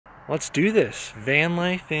Let's do this. Van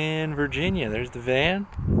life in Virginia. There's the van,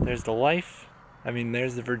 there's the life. I mean,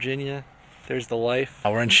 there's the Virginia, there's the life.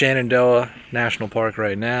 We're in Shenandoah National Park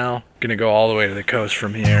right now. Gonna go all the way to the coast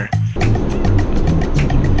from here.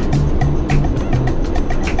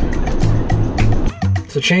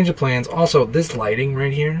 So change of plans. Also, this lighting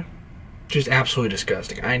right here, just absolutely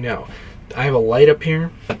disgusting. I know. I have a light up here.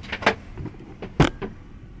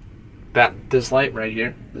 This light right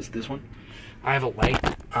here, this one. I have a light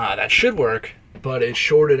that should work, but it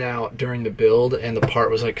shorted out during the build, and the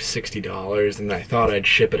part was like $60, and I thought I'd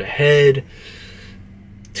ship it ahead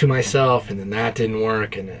to myself, and then that didn't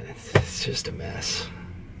work, and it's just a mess.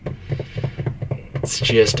 It's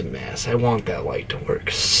just a mess. I want that light to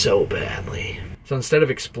work so badly. So instead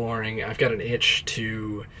of exploring, I've got an itch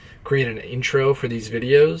to create an intro for these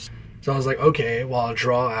videos. So I was like, okay, well, I'll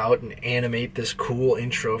draw out and animate this cool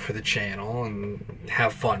intro for the channel and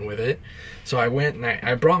have fun with it. So I went and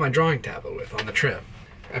I brought my drawing tablet with on the trip.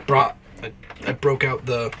 I broke out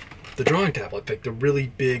the drawing tablet, like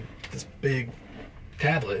this big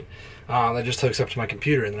tablet that just hooks up to my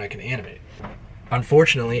computer, and then I can animate.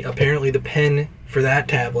 Unfortunately, apparently the pen for that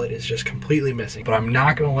tablet is just completely missing, but I'm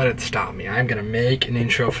not gonna let it stop me. I'm gonna make an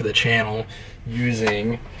intro for the channel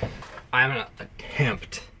I'm gonna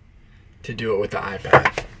attempt to do it with the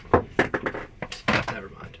iPad. Never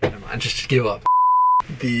mind, just give up.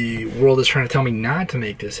 The world is trying to tell me not to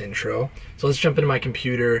make this intro, so let's jump into my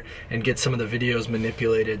computer and get some of the videos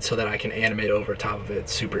manipulated so that I can animate over top of it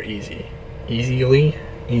super easily. So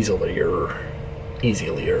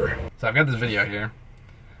I've got this video here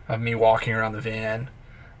of me walking around the van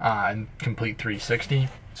in complete 360,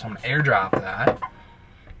 so I'm gonna airdrop that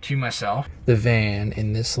to myself. The van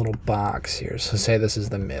in this little box here, so say this is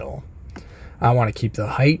the middle. I want to keep the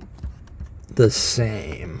height the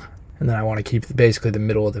same, and then I want to keep basically the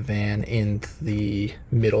middle of the van in the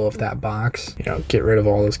middle of that box. You know, get rid of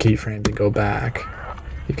all those keyframes and go back.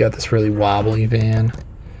 You've got this really wobbly van.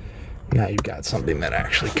 Now you've got something that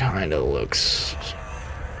actually kind of looks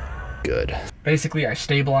good. Basically, I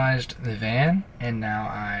stabilized the van, and now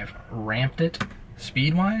I've ramped it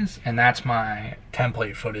speed-wise, and that's my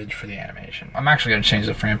template footage for the animation. I'm actually going to change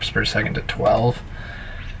the frames per second to 12.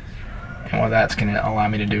 And what that's going to allow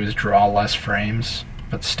me to do is draw less frames,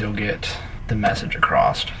 but still get the message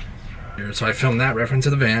across. So I filmed that reference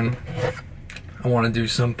of the van. I want to do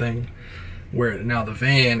something where now the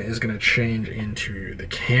van is going to change into the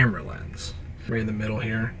camera lens. Right in the middle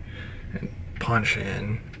here, and punch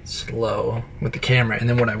in slow with the camera. And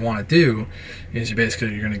then what I want to do is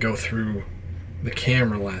you're going to go through the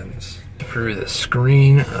camera lens, through the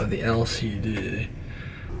screen of the LCD.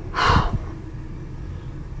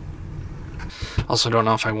 Also, don't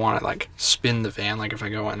know if I want to like spin the van, like if I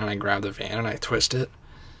go in and I grab the van and I twist it.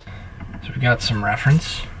 So we got some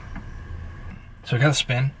reference. So we got a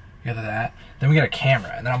spin, we got that. Then we got a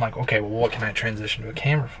camera, and then I'm like, okay, well, what can I transition to a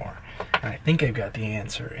camera for? And I think I've got the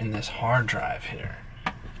answer in this hard drive here.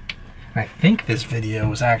 And I think this video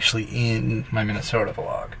was actually in my Minnesota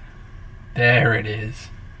vlog. There it is.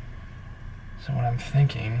 So what I'm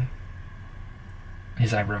thinking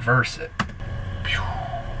is I reverse it.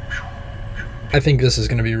 I think this is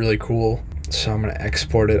going to be really cool, so I'm going to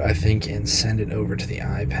export it, I think, and send it over to the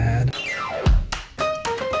iPad.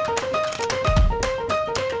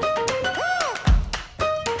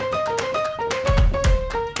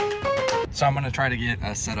 So I'm going to try to get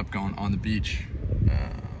a setup going on the beach.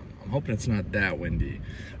 I'm hoping it's not that windy.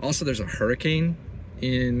 Also, there's a hurricane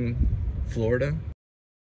in Florida.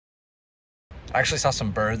 I actually saw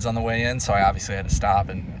some birds on the way in, so I obviously had to stop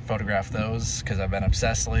and photograph those because I've been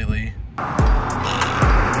obsessed lately.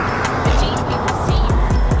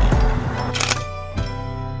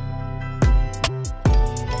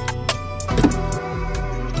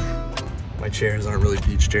 My chairs aren't really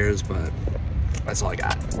beach chairs, but that's all I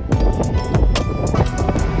got.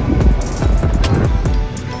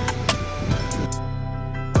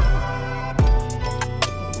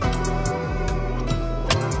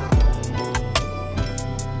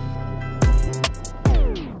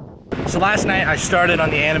 So last night I started on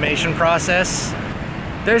the animation process.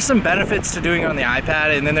 There's some benefits to doing it on the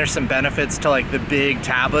iPad, and then there's some benefits to like the big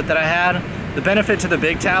tablet that I had. The benefit to the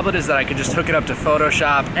big tablet is that I could just hook it up to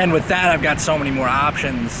Photoshop, and with that I've got so many more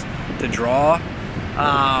options to draw.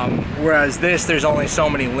 Whereas this, there's only so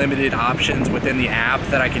many limited options within the app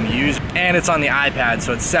that I can use, and it's on the iPad,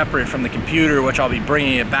 so it's separate from the computer, which I'll be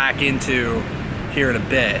bringing it back into here in a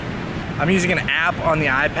bit. I'm using an app on the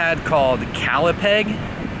iPad called Calipeg.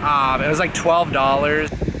 It was like $12.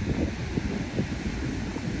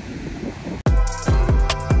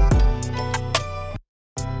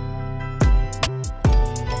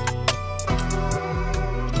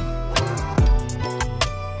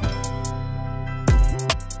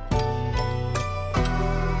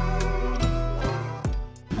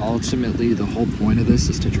 ultimately the whole point of this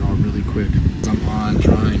is to draw really quick. I'm on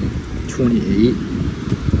drawing 28,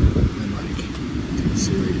 and like, you can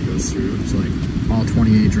see like it goes through. It's like all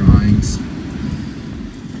 28 drawings,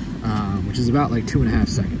 which is about like 2.5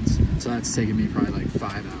 seconds. So that's taken me probably like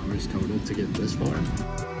 5 hours total to get this far.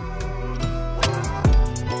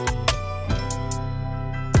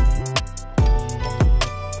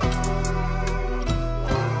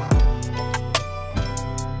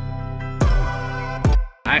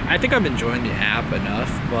 I think I'm enjoying the app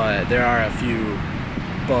enough, but there are a few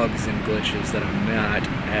bugs and glitches that I'm not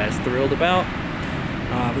as thrilled about.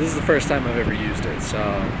 But this is the first time I've ever used it, so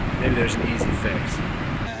maybe there's an easy fix.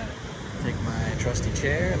 Take my trusty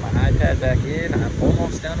chair and my iPad back in. I'm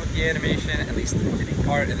almost done with the animation, at least the beginning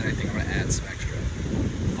part, and then I think I'm going to add some extra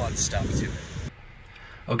fun stuff to it.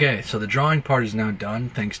 Okay, so the drawing part is now done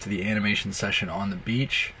thanks to the animation session on the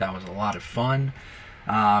beach. That was a lot of fun.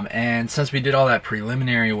 And since we did all that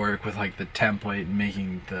preliminary work with like the template and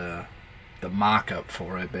making the mock-up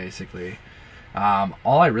for it basically,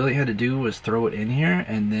 all I really had to do was throw it in here,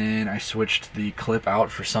 and then I switched the clip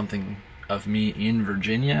out for something of me in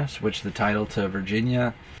Virginia, switched the title to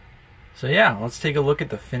Virginia. So yeah, let's take a look at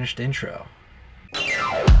the finished intro.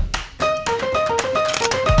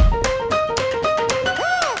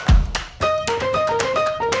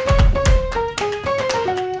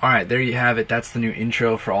 Alright, there you have it. That's the new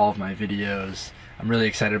intro for all of my videos. I'm really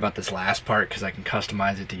excited about this last part because I can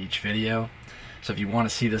customize it to each video. So if you want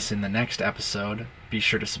to see this in the next episode, be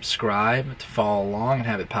sure to subscribe to follow along and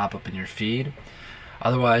have it pop up in your feed.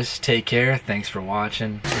 Otherwise, take care. Thanks for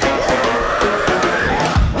watching.